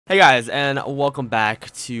Hey guys, and welcome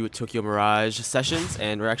back to Tokyo Mirage sessions,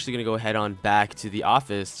 and we're actually gonna go ahead on back to the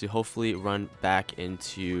office to hopefully run back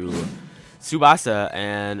into Tsubasa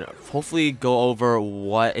and hopefully go over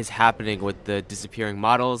what is happening with the disappearing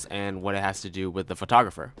models and what it has to do with the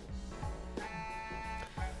photographer.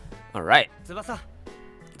 Alright.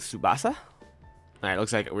 Tsubasa? Alright,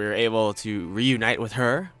 looks like we were able to reunite with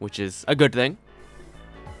her, which is a good thing.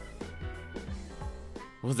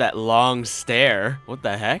 What was that long stare? What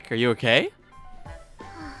the heck? Are you okay?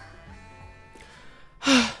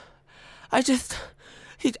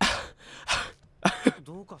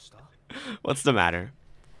 What's the matter?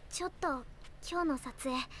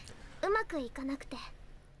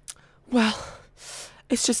 Well,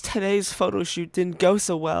 it's just today's photo shoot didn't go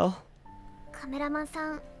so well.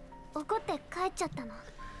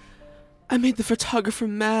 I made the photographer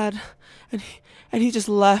mad, and he just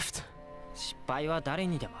left.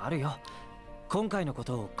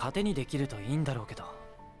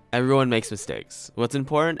 Everyone makes mistakes. What's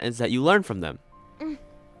important is that you learn from them.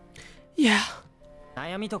 Yeah.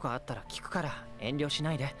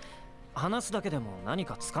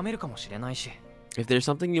 If there's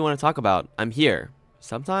something you want to talk about, I'm here.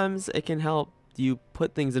 Sometimes it can help you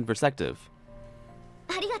put things in perspective.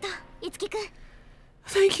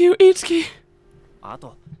 Thank you, Itsuki.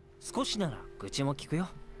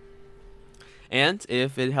 And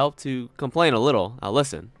if it helped to complain a little, I'll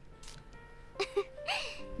listen.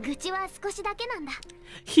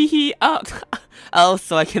 Hee oh,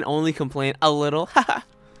 so I can only complain a little?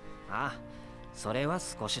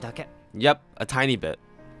 Yep, a tiny bit.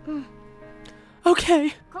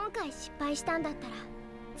 Okay.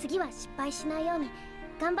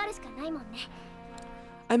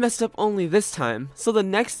 I messed up only this time, so the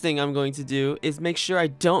next thing I'm going to do is make sure I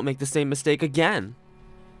don't make the same mistake again.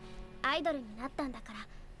 I'm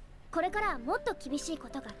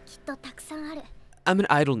an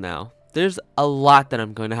idol now. There's a lot that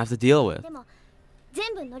I'm going to have to deal with.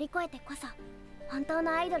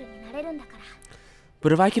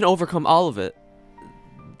 But if I can overcome all of it,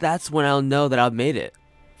 that's when I'll know that I've made it.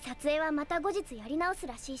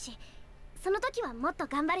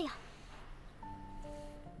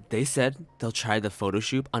 They said they'll try the photo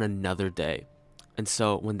shoot on another day. And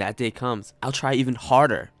so when that day comes, I'll try even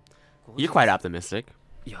harder. You're quite optimistic.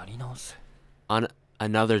 On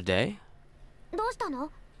another day?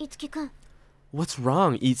 What's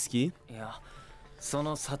wrong, Itsuki?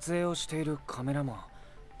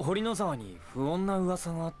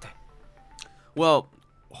 Well,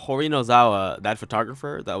 Horinozawa, that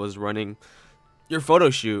photographer that was running your photo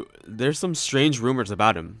shoot, there's some strange rumors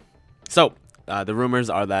about him. So, the rumors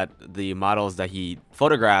are that the models that he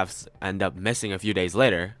photographs end up missing a few days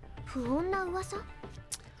later.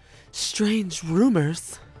 Strange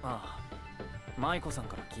rumors?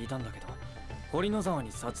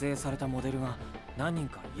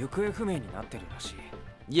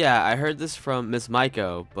 Yeah, I heard this from Miss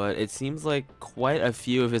Maiko, but it seems like quite a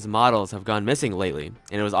few of his models have gone missing lately.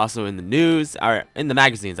 And it was also in the news, or in the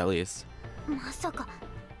magazines at least.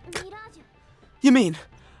 You mean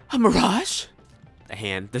a Mirage? The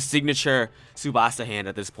hand, the signature Tsubasa hand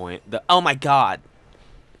at this point. Oh my god.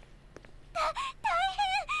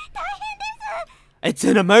 It's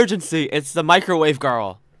an emergency. It's the microwave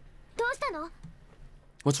girl.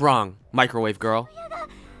 What's wrong, microwave girl?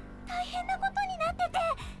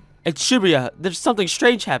 It's Shibuya. There's something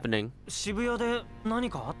strange happening. What's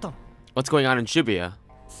going on in Shibuya?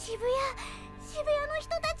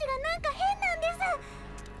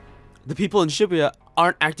 The people in Shibuya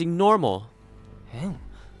aren't acting normal.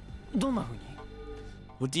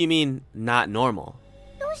 What do you mean, not normal?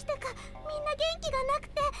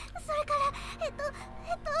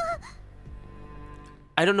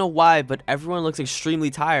 I don't know why, but everyone looks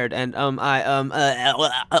extremely tired, and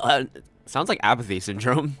sounds like apathy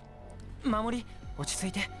syndrome.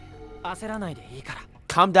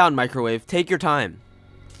 Calm down, microwave. Take your time.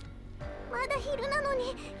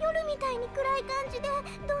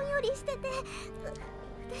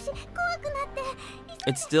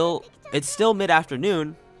 It's still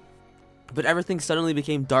mid-afternoon, but everything suddenly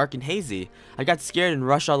became dark and hazy. I got scared and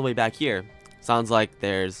rushed all the way back here. Sounds like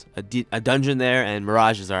there's a dungeon there and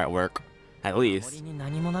Mirages are at work, at least.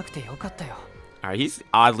 Alright, he's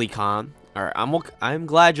oddly calm. Alright, I'm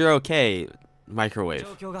glad you're okay, microwave.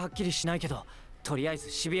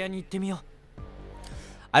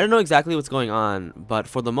 I don't know exactly what's going on, but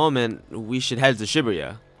for the moment, we should head to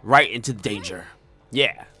Shibuya. Right into danger.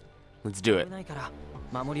 Yeah, let's do it.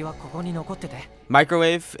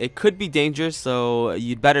 Microwave, it could be dangerous, so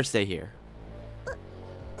you'd better stay here.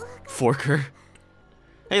 Forker.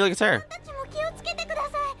 Hey, look, it's her.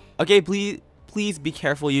 Okay, please be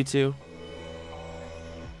careful, you two.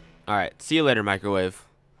 Alright, see you later, microwave.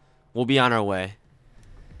 We'll be on our way.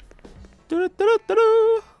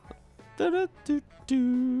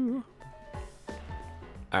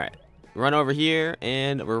 Alright, run over here,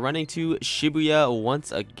 and we're running to Shibuya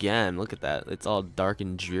once again. Look at that. It's all dark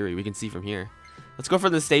and dreary. We can see from here. Let's go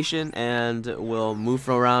from the station, and we'll move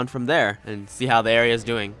around from there and see how the area is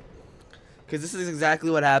doing. Because this is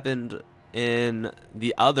exactly what happened in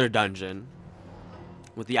the other dungeon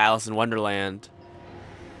with the Alice in Wonderland.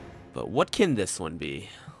 But what can this one be?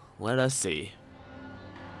 Let us see.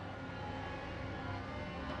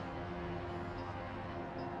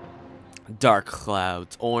 Dark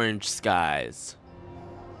clouds, orange skies.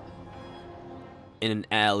 In an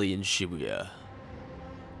alley in Shibuya.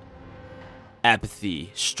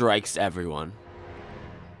 Apathy strikes everyone.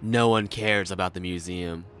 No one cares about the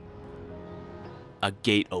museum. A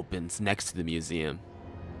gate opens next to the museum.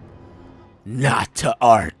 Not to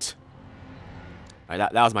art.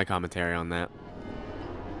 Alright, that was my commentary on that.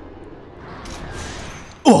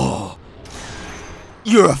 Oh!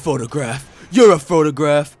 You're a photograph! You're a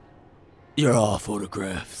photograph! You're all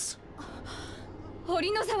photographs.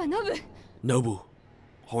 Horinozawa Nobu. Nobu.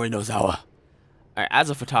 Horinozawa. Alright,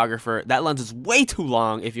 as a photographer, that lens is way too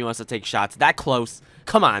long if you want us to take shots that close.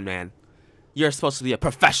 Come on, man. You're supposed to be a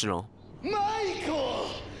professional.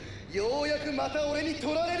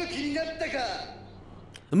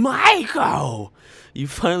 Maiko! You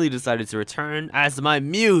finally decided to return as my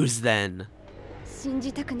muse, then. This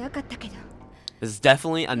is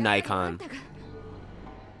definitely a Nikon.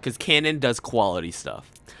 Because Canon does quality stuff.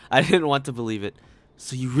 I didn't want to believe it.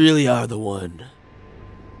 So you really are the one.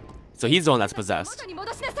 So he's the one that's possessed.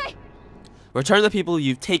 Return the people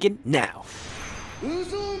you've taken now.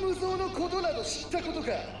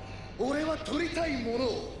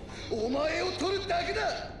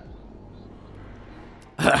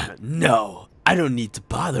 No, I don't need to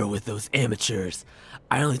bother with those amateurs.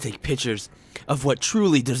 I only take pictures of what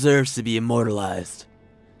truly deserves to be immortalized.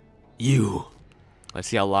 You. Let's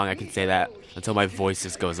see how long I can say that until my voice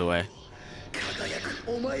just goes away.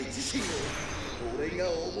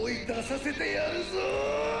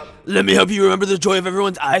 Let me help you remember the joy of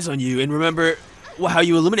everyone's eyes on you and remember how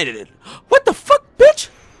you illuminated it. What the fuck, bitch?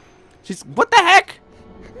 What the heck?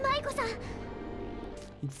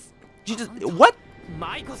 She just, what?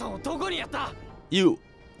 You,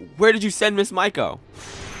 where did you send Miss Maiko?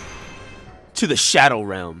 To the Shadow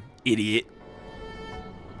Realm, idiot.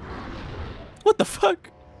 What the fuck?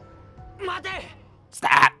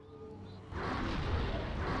 Stop.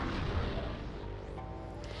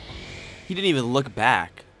 He didn't even look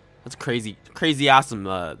back. That's crazy, crazy awesome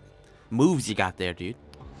moves you got there, dude.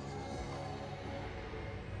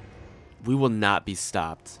 We will not be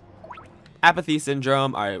stopped. Apathy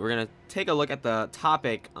syndrome. All right, we're gonna take a look at the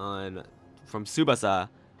topic from Tsubasa,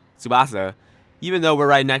 even though we're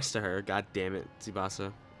right next to her. God damn it,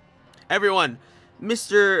 Tsubasa. Everyone,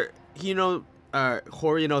 Mr.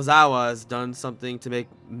 Horinozawa has done something to make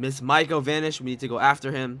Miss Maiko vanish. We need to go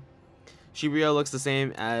after him. Shibuya looks the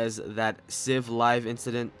same as that Civ Live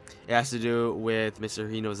incident. It has to do with Mr.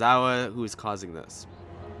 Horinozawa, who is causing this.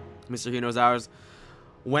 Mr. Horinozawa's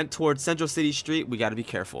went towards Central City Street. We gotta be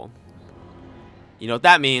careful. You know what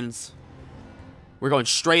that means? We're going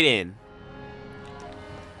straight in.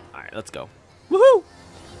 Alright, let's go. Woohoo!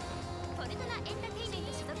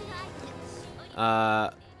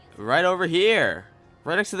 Right over here.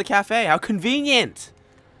 Right next to the cafe. How convenient!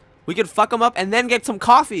 We could fuck them up and then get some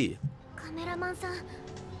coffee.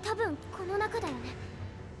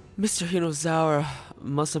 Mr. Hinozawa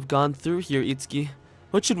must have gone through here, Itsuki.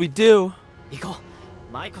 What should we do?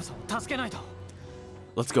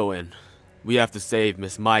 Let's go in. We have to save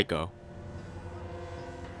Miss Maiko.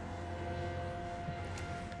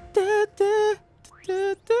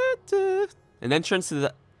 An entrance to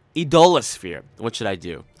the Idolosphere. What should I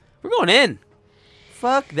do? We're going in.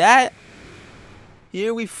 Fuck that.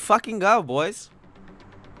 Here we fucking go, boys.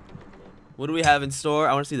 What do we have in store?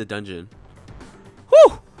 I want to see the dungeon.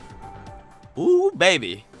 Whew! Ooh,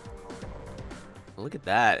 baby. Look at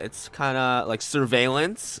that. It's kind of like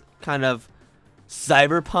surveillance. Kind of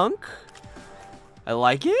cyberpunk. I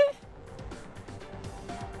like it.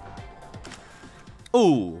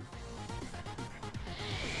 Ooh.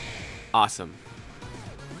 Awesome.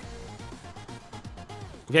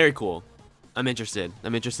 Very cool. I'm interested.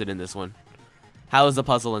 I'm interested in this one. How is the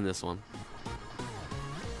puzzle in this one?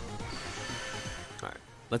 Alright,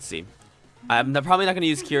 let's see. I'm probably not going to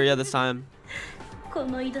use Kyria this time.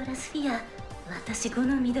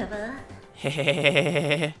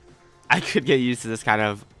 I could get used to this kind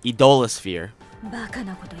of Idolosphere. バカ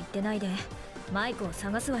なこと言ってないでマイクを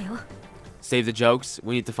探すわよ Save the jokes.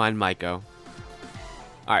 We need to find Maiko.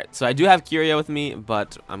 Alright, so I do have Kiria with me,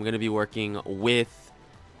 but I'm gonna be working with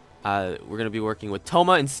we're gonna be working with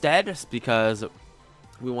Toma instead, just because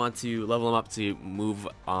we want to level him up to move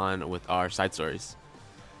on with our side stories.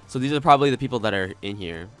 So these are probably the people that are in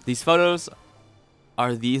here. These photos,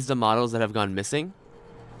 are these the models that have gone missing?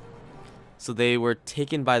 So they were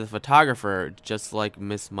taken by the photographer, just like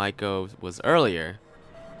Miss Maiko was earlier.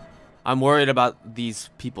 I'm worried about these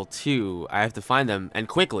people too. I have to find them, and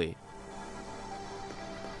quickly.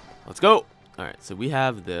 Let's go. Alright, so we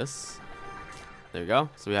have this. There we go.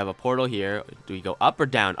 So we have a portal here. Do we go up or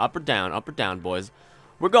down? Up or down? Up or down, boys?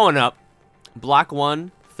 We're going up. Block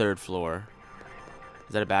 1, 3rd floor.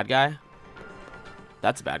 Is that a bad guy?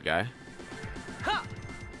 That's a bad guy.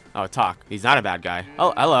 Oh, talk. He's not a bad guy.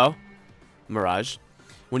 Oh, hello. Mirage.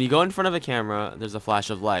 When you go in front of a camera, there's a flash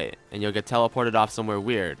of light, and you'll get teleported off somewhere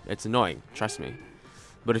weird. It's annoying. Trust me.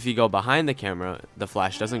 But if you go behind the camera, the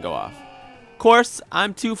flash doesn't go off. Of course,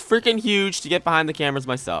 I'm too freaking huge to get behind the cameras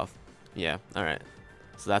myself. Yeah, alright.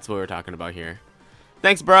 So that's what we're talking about here.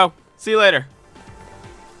 Thanks, bro. See you later.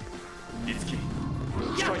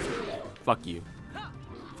 Fuck you.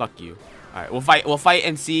 Fuck you. Alright, we'll fight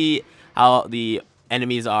and see how the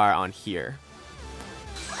enemies are on here.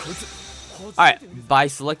 Alright, by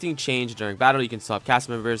selecting change during battle, you can swap cast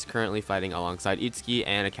members currently fighting alongside Itsuki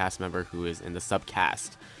and a cast member who is in the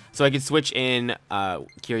subcast. So I can switch in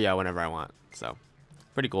Kiria whenever I want. So,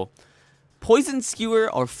 pretty cool. Poison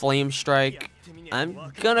Skewer or Flame Strike.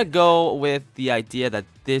 I'm gonna go with the idea that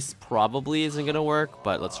this probably isn't gonna work,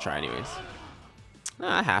 but let's try anyways.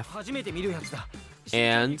 Half.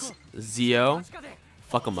 And Zio.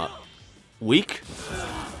 Fuck him up. Weak?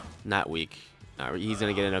 Not weak. He's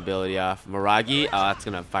gonna get an ability off. Mirage. Oh, that's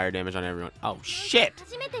gonna fire damage on everyone. Oh, shit.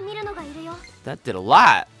 That did a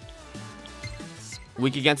lot.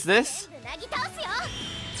 Weak against this?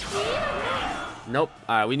 Nope.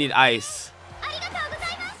 Alright, we need ice.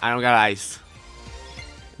 I don't got ice.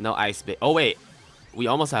 No ice bit. Oh, wait. We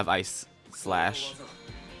almost have ice slash.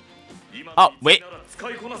 Oh, wait.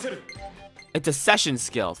 It's a session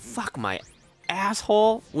skill. Fuck my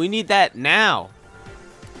asshole. We need that now.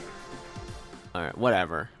 Alright,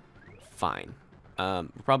 whatever. Fine. We're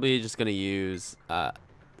probably just gonna use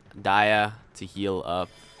Daya to heal up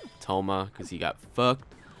Toma because he got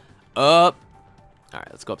fucked up. Alright,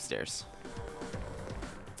 let's go upstairs.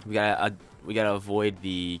 We gotta avoid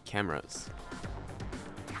the cameras.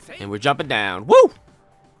 And we're jumping down. Woo!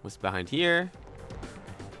 What's behind here?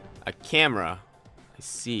 A camera. I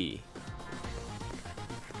see.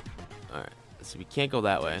 Alright, so we can't go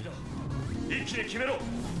that way.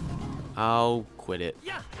 I'll quit it.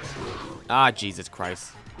 Ah, Jesus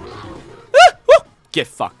Christ. Get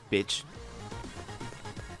fucked, bitch.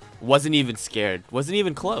 Wasn't even scared. Wasn't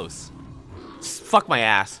even close. Just fuck my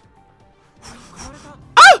ass.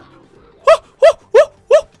 Ah!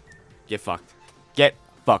 Get fucked. Get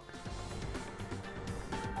fucked.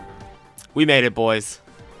 We made it, boys.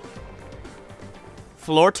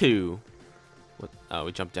 Floor 2. What? Oh,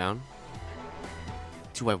 we jumped down.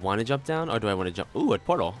 Do I want to jump down or do I want to jump? Ooh, a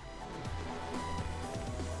portal.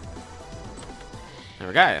 There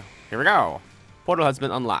we go. Here we go. Portal has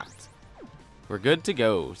been unlocked. We're good to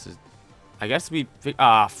go. So I guess we...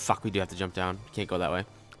 Ah, fuck. We do have to jump down. Can't go that way.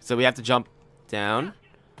 So we have to jump down.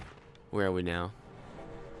 Where are we now?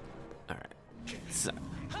 Alright. So,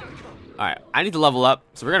 alright. I need to level up.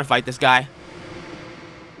 So we're going to fight this guy.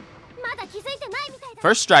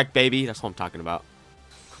 First strike, baby. That's what I'm talking about.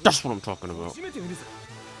 That's what I'm talking about.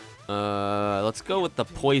 Let's go with the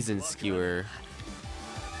Poison Skewer.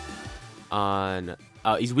 On...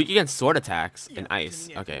 he's weak against sword attacks and ice.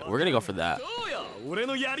 Okay, we're gonna go for that.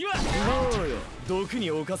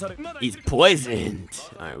 He's poisoned.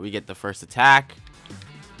 Alright, we get the first attack.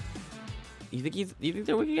 You think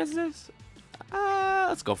they're weak against this?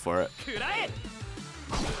 Let's go for it.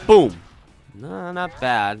 Boom. No, not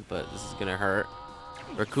bad, but this is gonna hurt.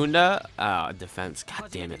 Rakunda, defense. God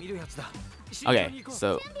damn it. Okay,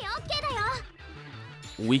 so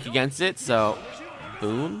weak against it, so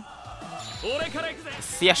boom.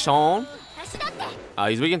 Siachon.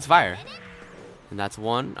 He's weak against fire. And that's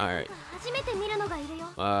one. Alright.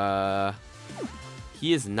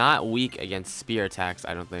 He is not weak against spear attacks,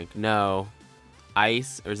 I don't think. No.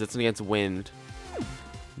 Ice, or is this against wind?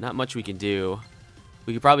 Not much we can do.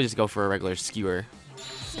 We could probably just go for a regular skewer.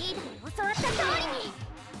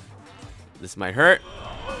 This might hurt.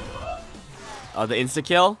 Oh, the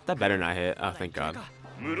insta-kill? That better not hit. Oh, thank God.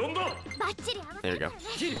 There we go.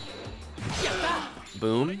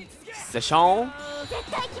 Boom. Session.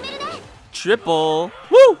 triple.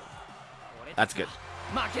 Woo! That's good.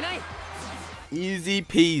 Easy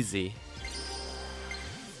peasy.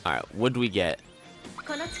 Alright, what do we get?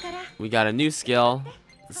 We got a new skill.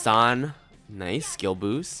 San. Nice skill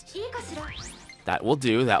boost. That will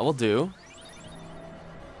do, that will do.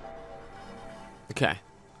 Okay.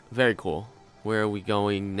 Very cool. Where are we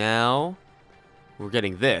going now? We're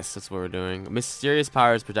getting this. That's what we're doing. Mysterious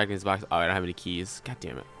powers protecting this box. Oh, I don't have any keys. God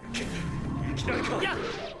damn it.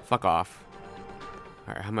 Fuck off.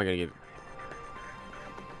 Alright, how am I gonna get...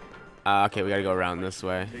 okay, we gotta go around this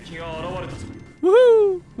way.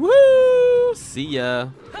 Woohoo! Woohoo! See ya.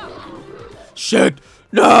 Shit!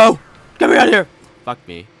 No! Get me out of here! Fuck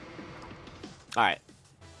me. Alright.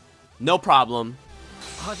 No problem.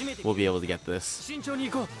 We'll be able to get this.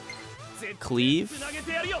 Cleave.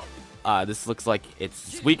 This looks like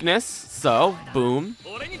it's weakness. So, boom.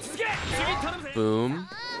 Boom.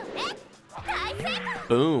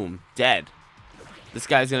 Boom. Dead. This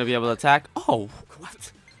guy's gonna be able to attack. Oh,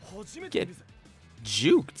 what? Get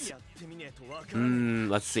juked.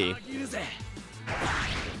 Let's see.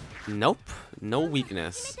 Nope. No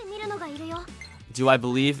weakness. Do I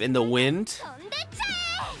believe in the wind?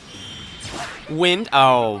 Wind?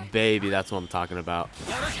 Oh, baby, that's what I'm talking about.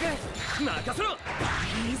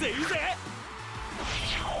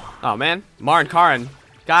 Oh, man. Mar and Karin.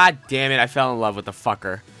 God damn it, I fell in love with the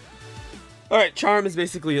fucker. Alright, Charm is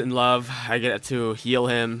basically in love. I get to heal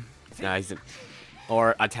him.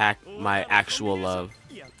 Or attack my actual love.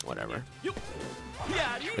 Whatever.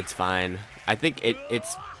 It's fine. I think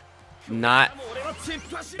it's not...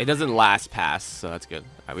 It doesn't last past, so that's good.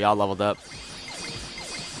 Alright, we all leveled up.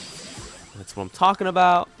 That's what I'm talking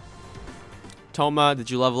about. Toma, did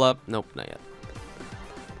you level up? Nope, not yet.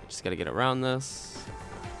 Just gotta get around this.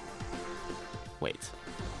 Wait.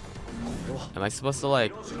 Am I supposed to,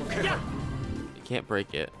 like... You can't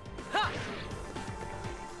break it.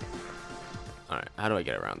 Alright, how do I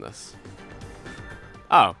get around this?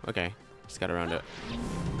 Oh, okay. Just got around it.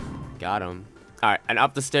 Got him. Alright, and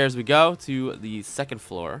up the stairs we go to the second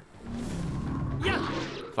floor.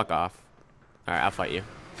 Fuck off. Alright, I'll fight you.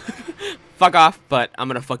 Fuck off, but I'm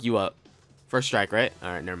gonna fuck you up. First strike, right?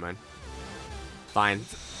 Alright, never mind. Fine.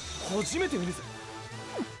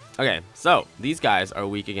 Okay, so these guys are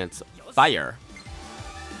weak against fire.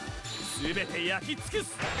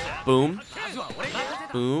 Boom.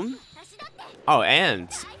 Boom. Oh, and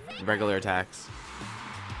regular attacks.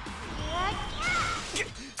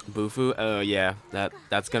 Bufu. Oh yeah,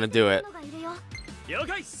 that's gonna do it.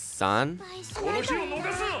 San.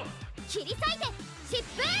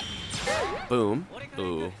 Boom.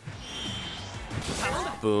 Ooh.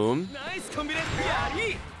 Boom.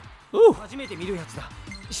 Ooh.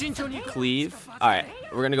 Cleave. Alright,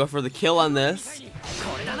 we're gonna go for the kill on this.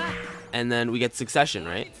 And then we get succession,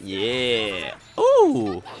 right? Yeah.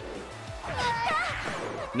 Ooh.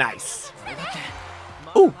 Nice.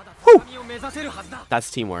 Ooh. Whew.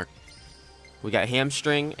 That's teamwork. We got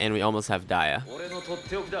hamstring and we almost have Daya.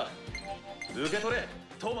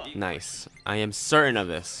 Nice. I am certain of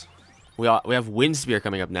this. We have Wind Spear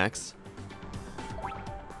coming up next.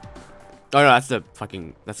 Oh no, that's a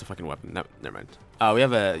fucking weapon. No, never mind. Oh, we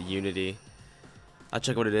have a Unity. I'll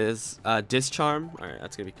check what it is. Discharm. All right,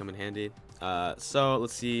 that's gonna be come in handy. So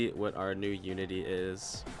let's see what our new Unity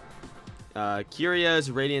is.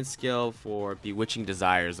 Kyria's Radiant skill for Bewitching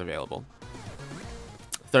Desires available.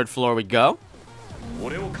 Third floor we go.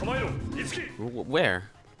 Where?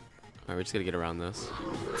 Alright, we're just gonna get around this.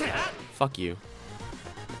 Fuck you.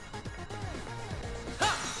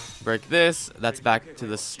 Break this. That's back to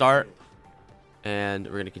the start. And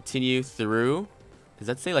we're gonna continue through. Does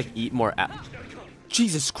that say like eat more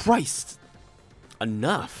Jesus Christ!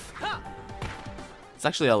 Enough. It's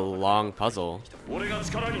actually a long puzzle.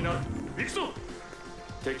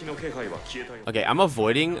 Okay, I'm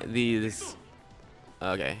avoiding these.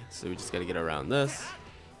 Okay, so we just gotta get around this.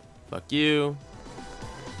 Fuck you.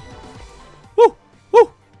 Woo!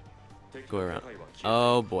 Woo! Go around.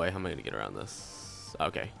 Oh boy, how am I gonna get around this?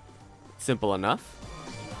 Okay. Simple enough.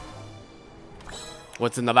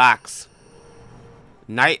 What's in the box?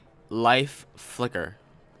 Night Life Flicker.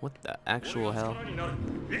 What the actual hell?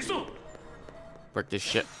 Break this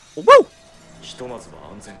shit. Woo!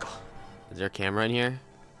 Is there a camera in here?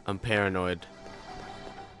 I'm paranoid.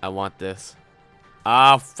 I want this.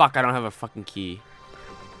 Oh, fuck. I don't have a fucking key.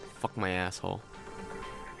 Fuck my asshole.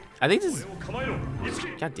 I think this is...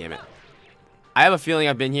 God damn it. I have a feeling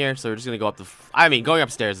I've been here, so we're just gonna go up the... I mean, going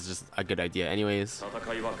upstairs is just a good idea anyways.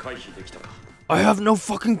 I have no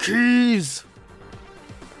fucking keys!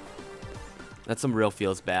 That some real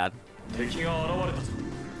feels bad.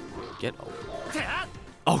 Get over.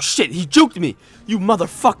 Oh shit, he juked me! You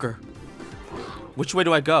motherfucker! Which way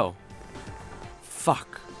do I go?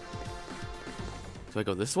 Fuck. Do I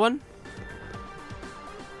go this one?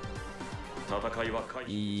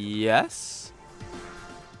 Yes?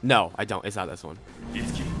 No, I don't. It's not this one.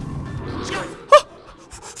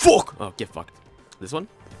 Fuck! Oh, get fucked. This one?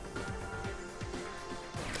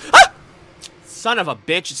 Ah! Son of a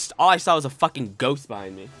bitch. All I saw was a fucking ghost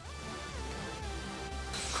behind me.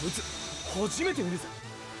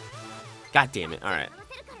 God damn it. Alright.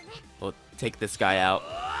 We'll take this guy out.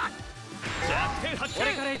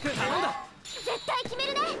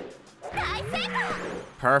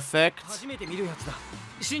 Perfect.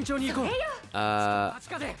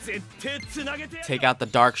 Take out the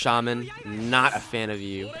Dark Shaman. Not a fan of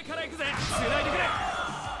you.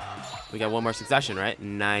 We got one more succession, right?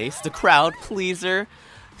 Nice. The crowd pleaser.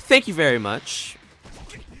 Thank you very much.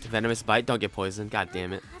 Venomous bite. Don't get poisoned. God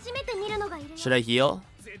damn it. Should I heal?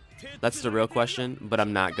 That's the real question, but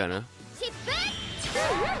I'm not gonna.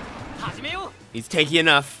 He's taking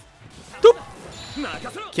enough. Doop.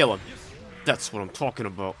 Kill him. That's what I'm talking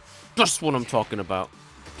about. That's what I'm talking about.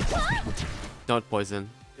 Don't poison.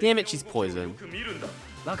 Damn it, she's poisoned.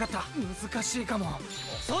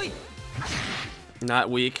 Not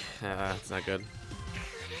weak. It's not good.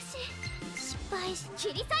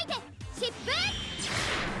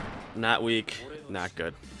 Not weak. Not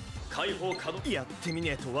good.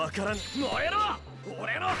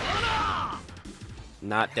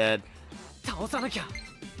 Not dead.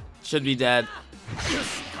 Should be dead.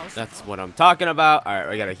 That's what I'm talking about. Alright,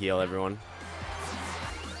 we gotta heal everyone.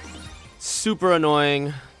 Super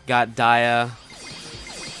annoying. Got Dia.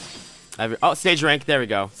 Oh, stage rank. There we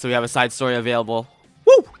go. So we have a side story available.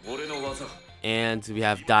 Woo! And we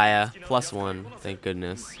have Dia +1. Thank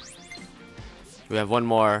goodness. We have one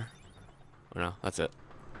more. Oh no, that's it.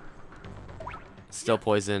 Still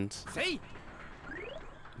poisoned.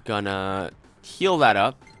 Gonna heal that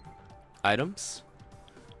up. Items.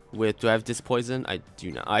 With, do I have Dispoison? I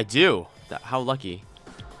do not. I do! How lucky.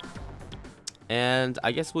 And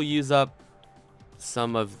I guess we'll use up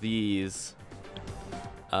some of these.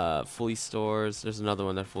 Fully stores. There's another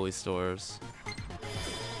one that fully stores.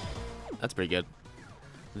 That's pretty good.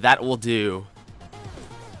 That will do.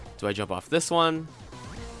 Do I jump off this one?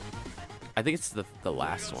 I think it's the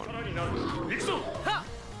last one.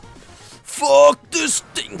 Fuck this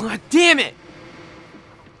thing! God damn it!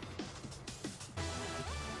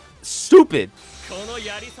 Stupid!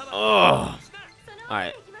 Ugh.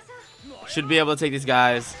 Alright. Should be able to take these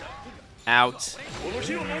guys out.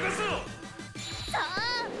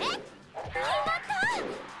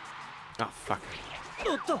 Oh, fuck.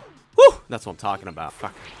 Woo! That's what I'm talking about.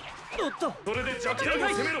 Fuck.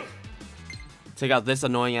 Take out this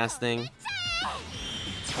annoying ass thing.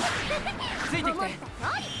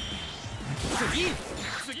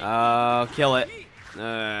 Kill it.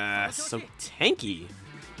 So tanky.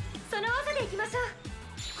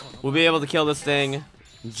 We'll be able to kill this thing.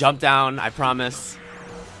 Jump down, I promise.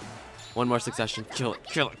 One more succession. Kill it,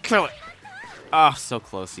 kill it, kill it. Oh, so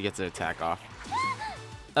close. He gets an attack off.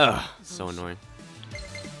 Ugh, so annoying.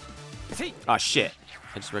 Oh, shit.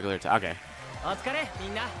 I just regular attack. Okay.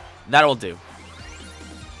 That'll do.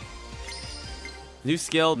 New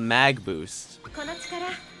skill, mag boost.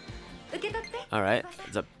 Alright,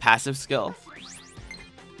 it's a passive skill.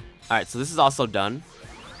 Alright, so this is also done.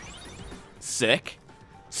 Sick.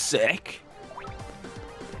 Sick.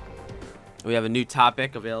 We have a new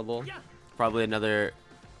topic available. Probably another...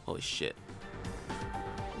 Holy shit.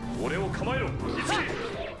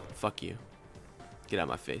 Fuck you. Get out of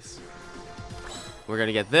my face. We're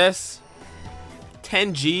gonna get this.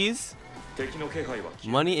 10 G's.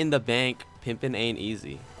 Money in the bank. Pimpin' ain't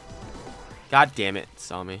easy. God damn it.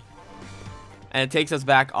 Saw me. And it takes us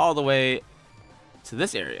back all the way to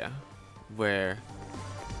this area. Where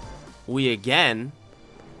we again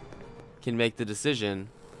can make the decision.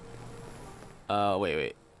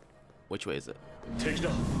 Wait. Which way is it?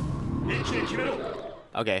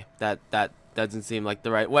 Okay, that doesn't seem like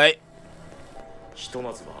the right way.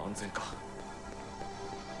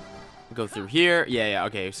 Go through here. Yeah,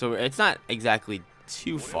 okay. So it's not exactly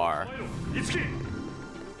too far.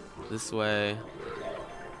 This way.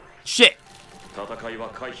 Shit!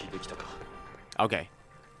 Okay.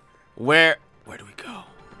 Where do we go?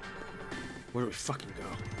 Where do we fucking go?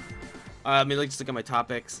 Let me just look at my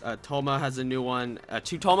topics. Toma has a new one.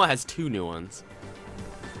 Toma has 2 new ones.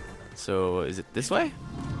 So, is it this way?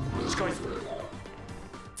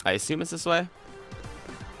 I assume it's this way.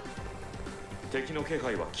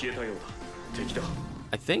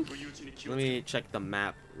 I think. Let me check the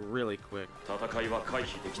map really quick.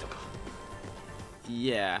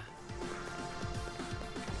 Yeah.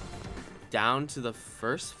 Down to the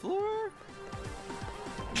first floor?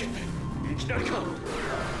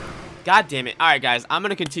 God damn it. Alright guys, I'm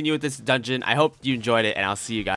gonna continue with this dungeon. I hope you enjoyed it, and I'll see you guys.